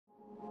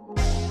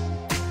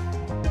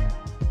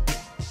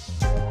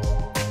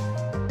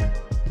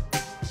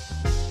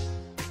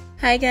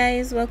Hi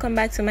guys, welcome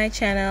back to my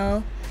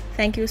channel.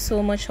 Thank you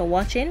so much for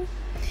watching.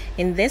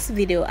 In this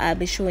video I'll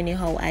be showing you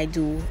how I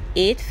do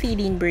 8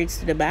 feeding braids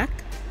to the back.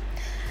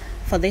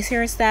 For this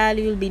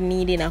hairstyle you'll be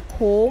needing a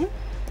comb,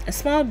 a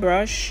small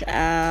brush,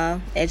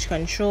 edge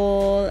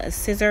control,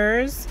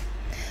 scissors,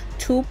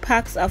 2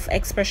 packs of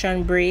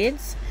expression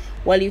braids.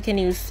 Well, you can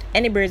use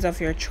any braids of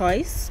your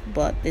choice,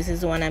 but this is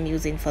the one I'm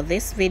using for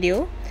this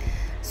video,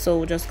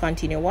 so just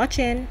continue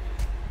watching.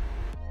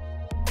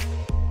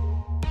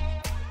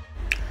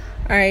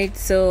 Alright,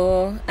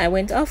 so I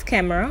went off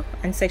camera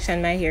and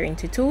sectioned my hair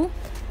into 2.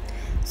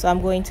 So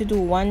I'm going to do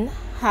one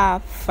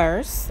half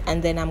first,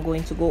 and then I'm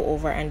going to go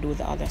over and do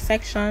the other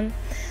section.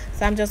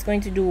 So I'm just going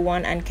to do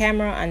one on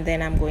camera, and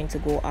then I'm going to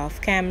go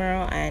off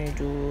camera and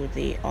do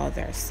the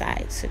other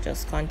side. So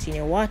just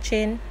continue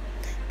watching.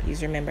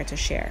 Please remember to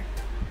share.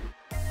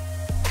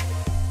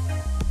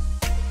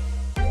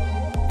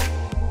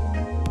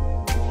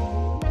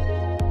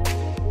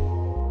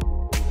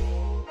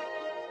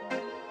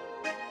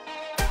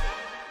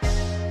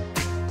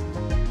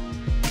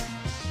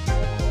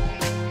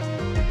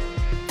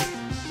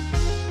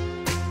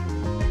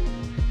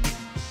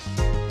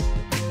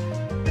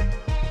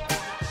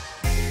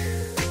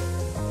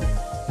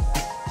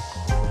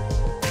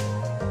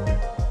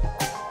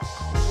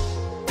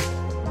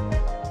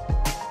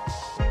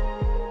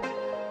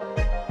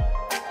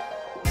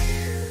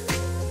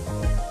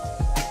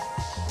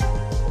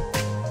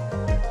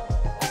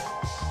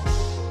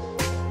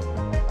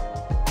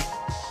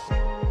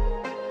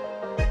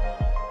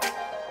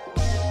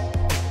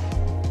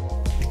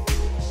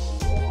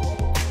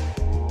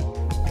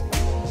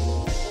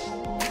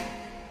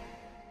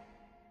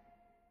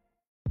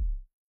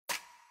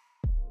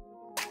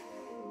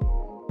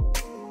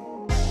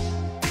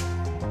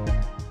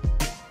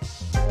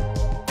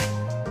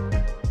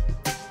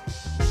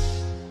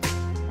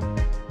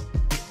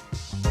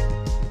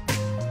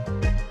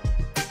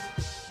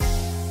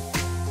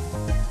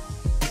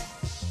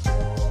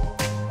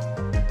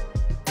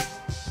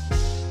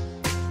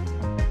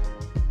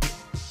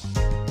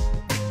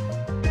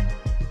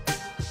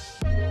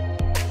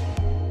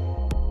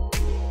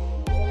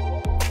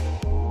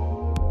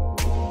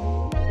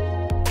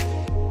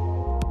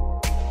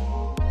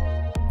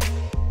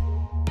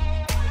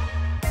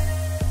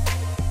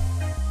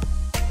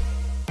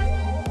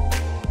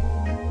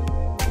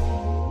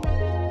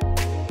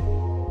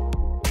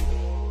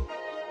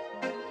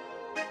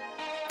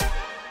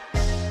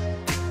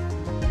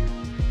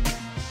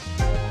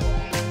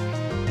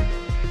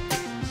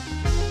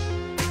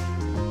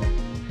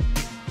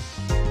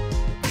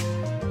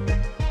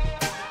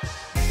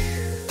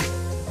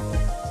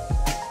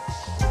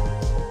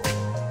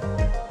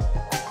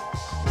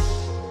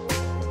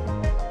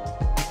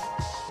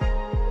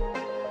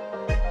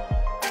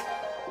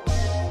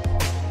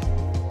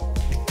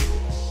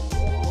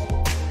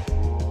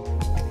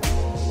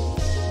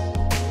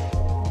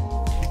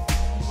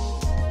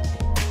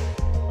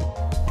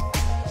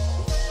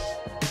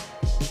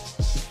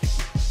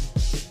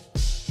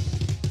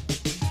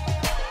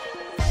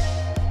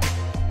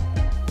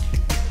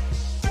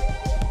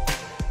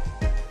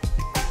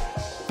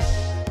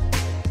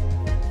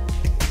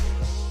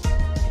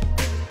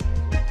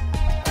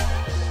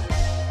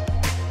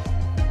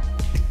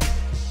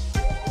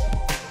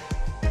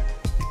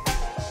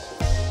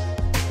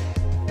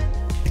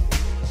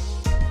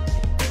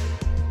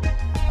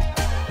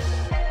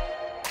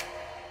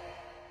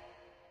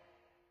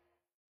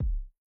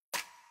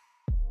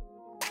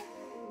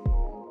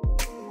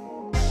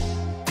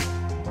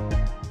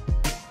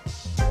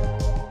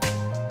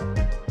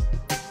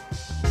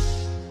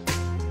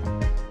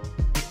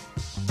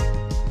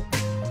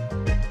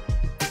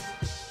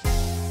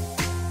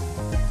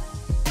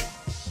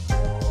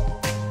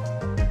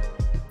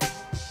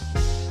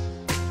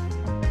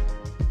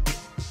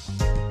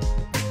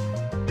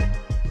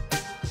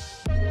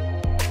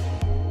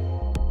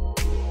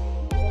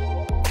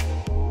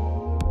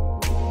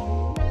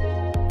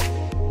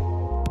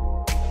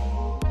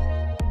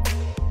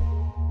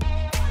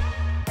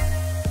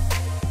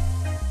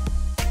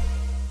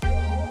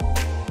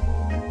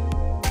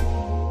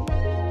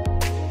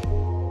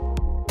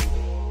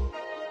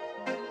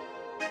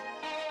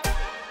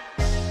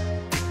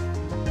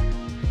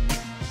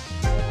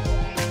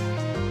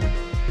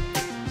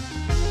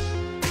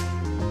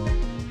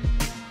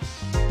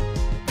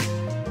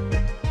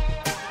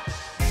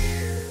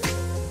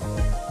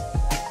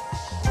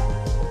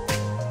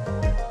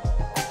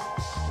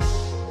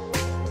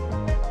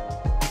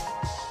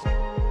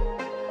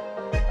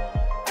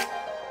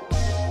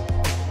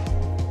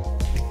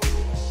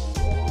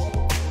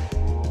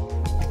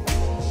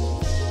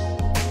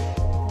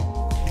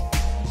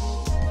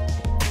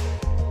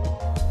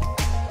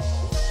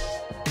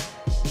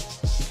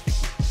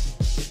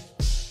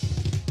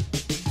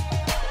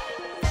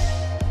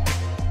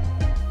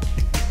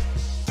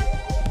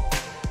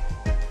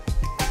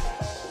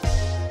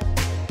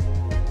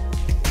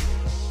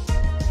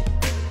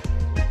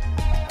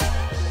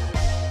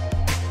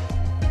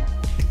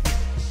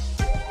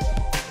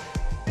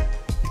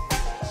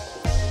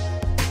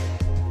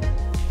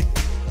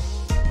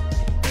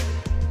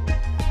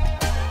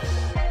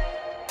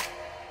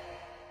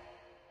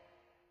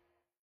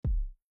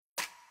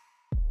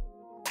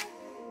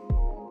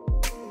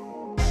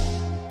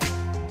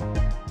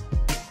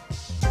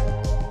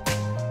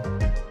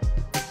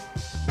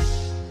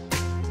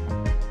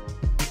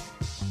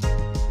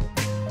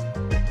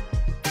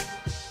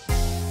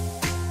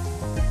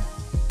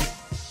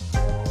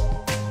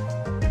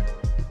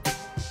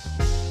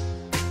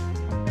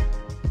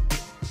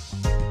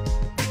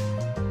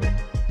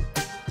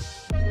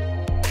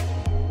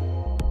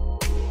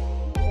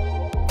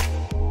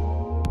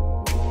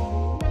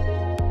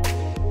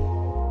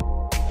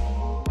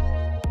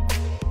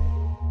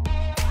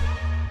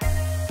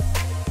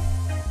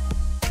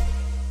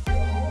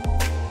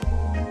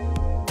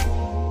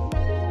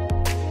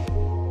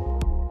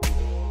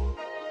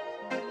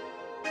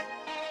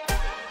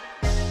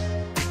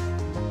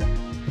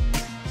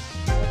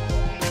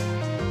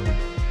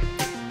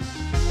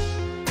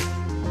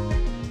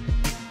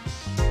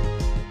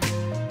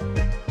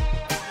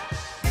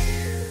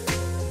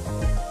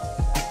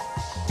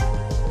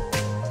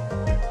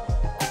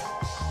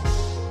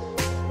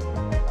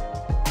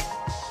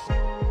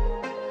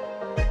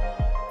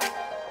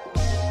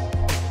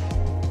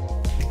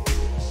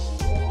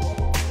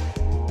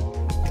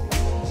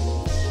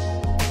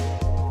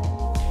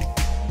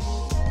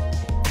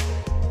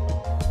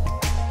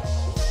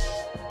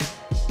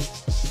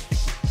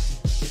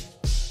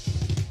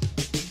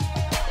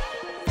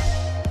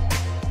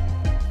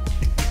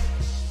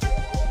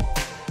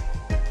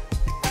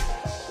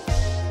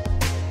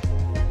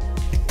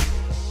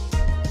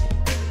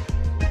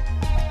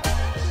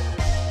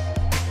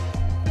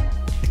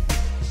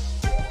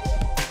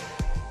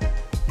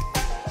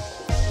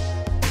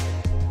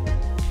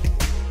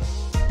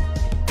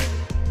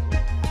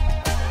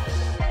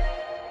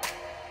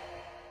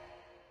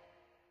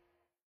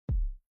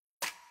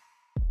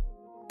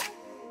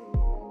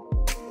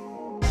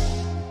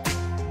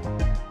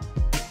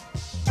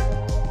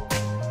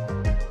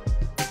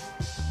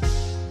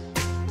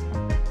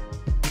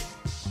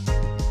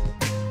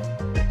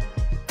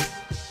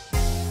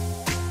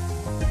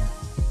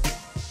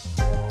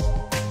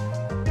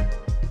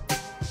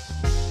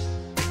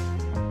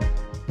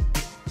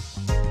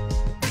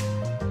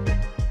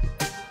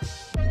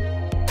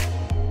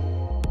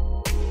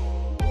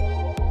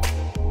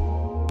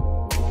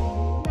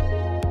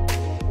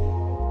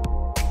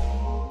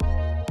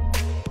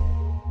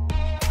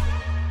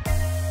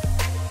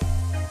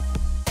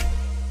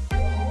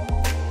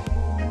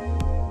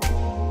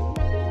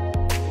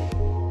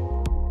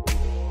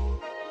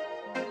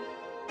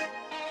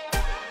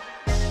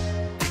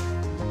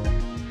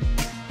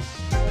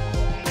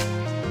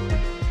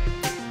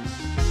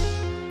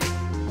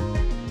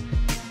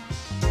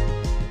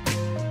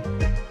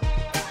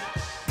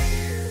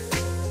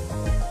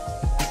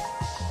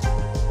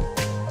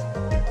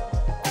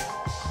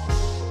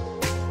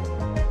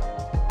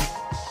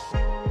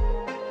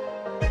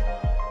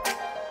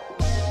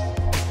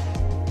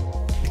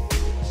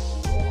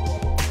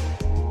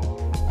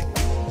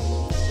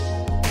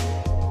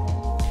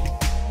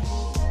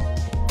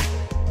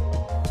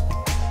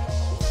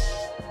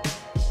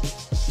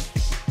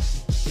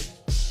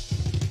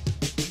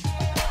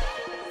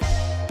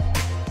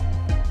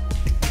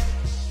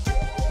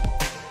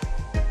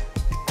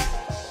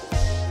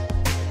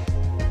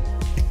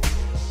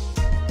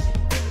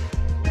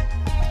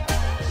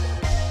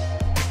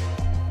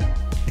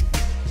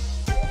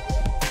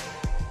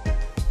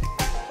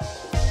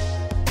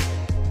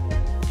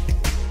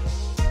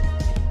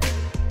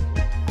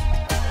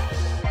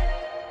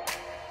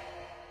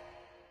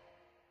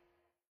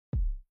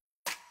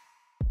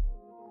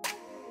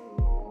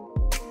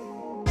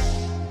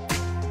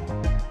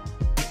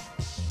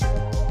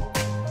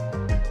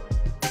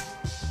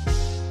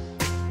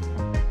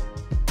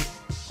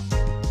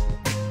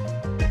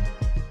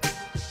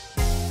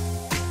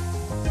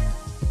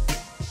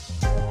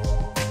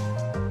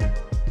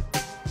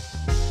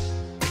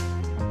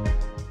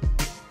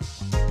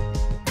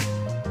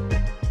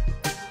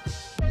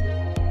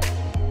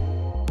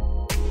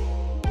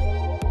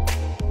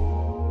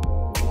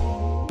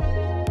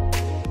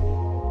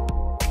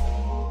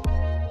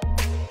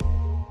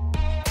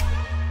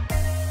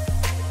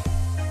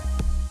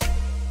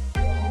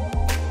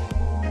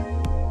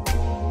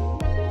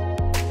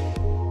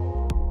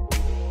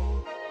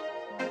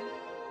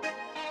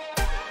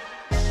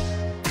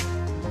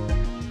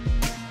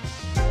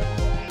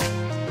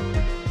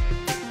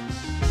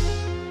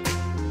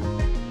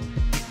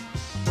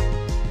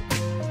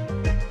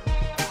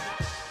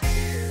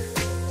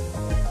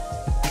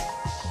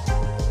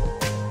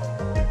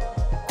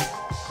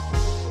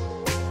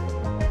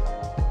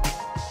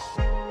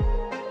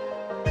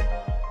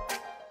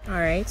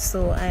 Alright,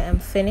 so I am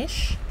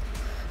finished.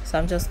 So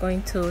I'm just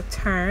going to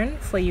turn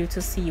for you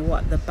to see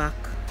what the back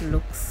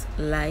looks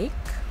like.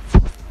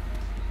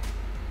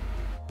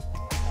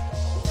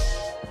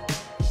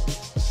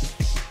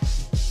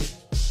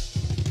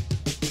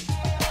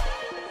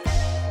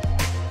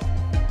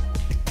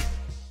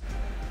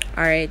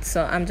 Alright,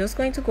 so I'm just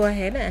going to go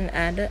ahead and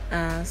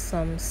add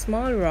some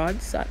small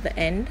rods at the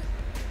end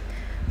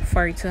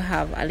for it to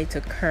have a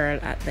little curl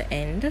at the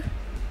end.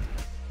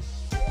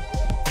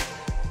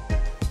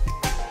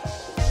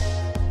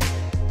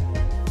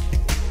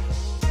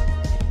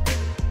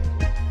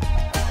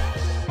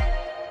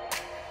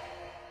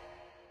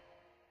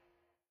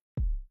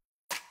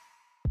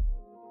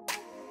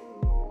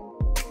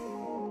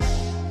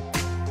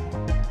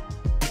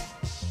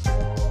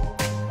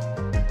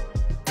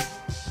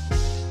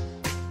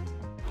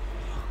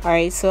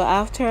 Alright, so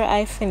after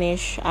I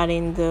finish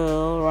adding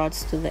the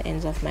rods to the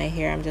ends of my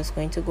hair, I'm just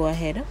going to go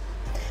ahead,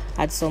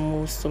 add some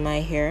mousse to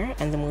my hair,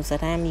 and the mousse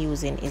that I am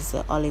using is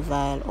the olive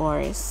oil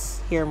or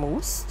hair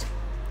mousse.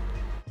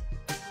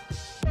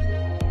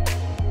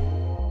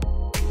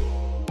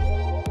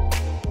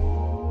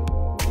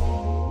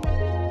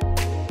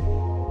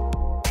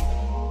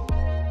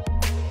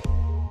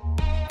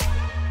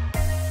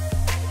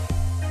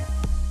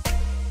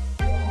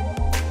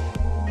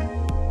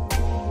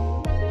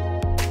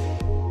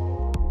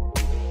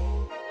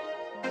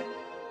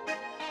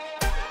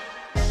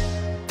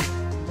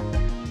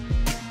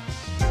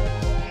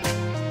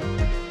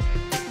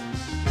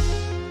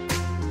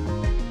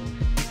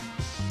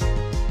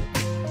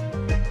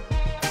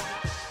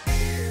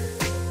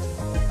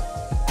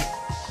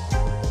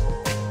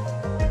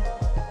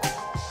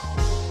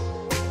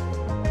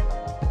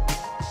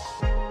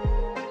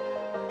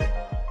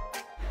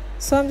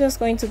 So I'm just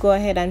going to go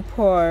ahead and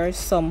pour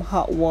some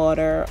hot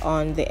water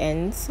on the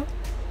ends.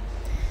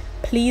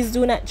 Please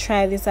do not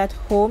try this at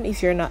home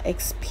if you're not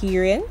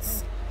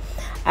experienced.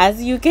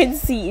 As you can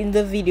see in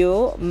the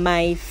video,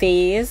 my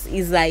face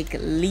is like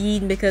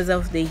lean because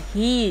of the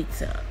heat.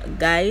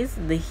 Guys,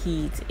 the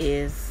heat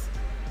is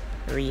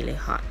really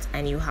hot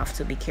and you have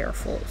to be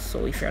careful.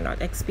 So if you're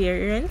not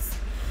experienced,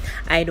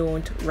 I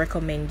don't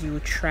recommend you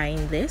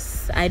trying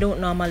this. I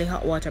don't normally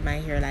hot water my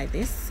hair like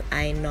this.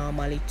 I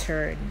normally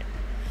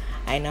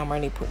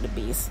put the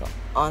base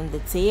on the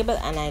table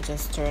and I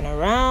just turn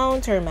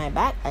around, turn my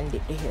back and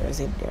dip the hairs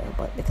in there.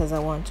 But because I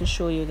want to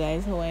show you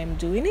guys how I'm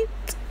doing it,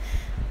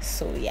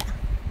 so yeah.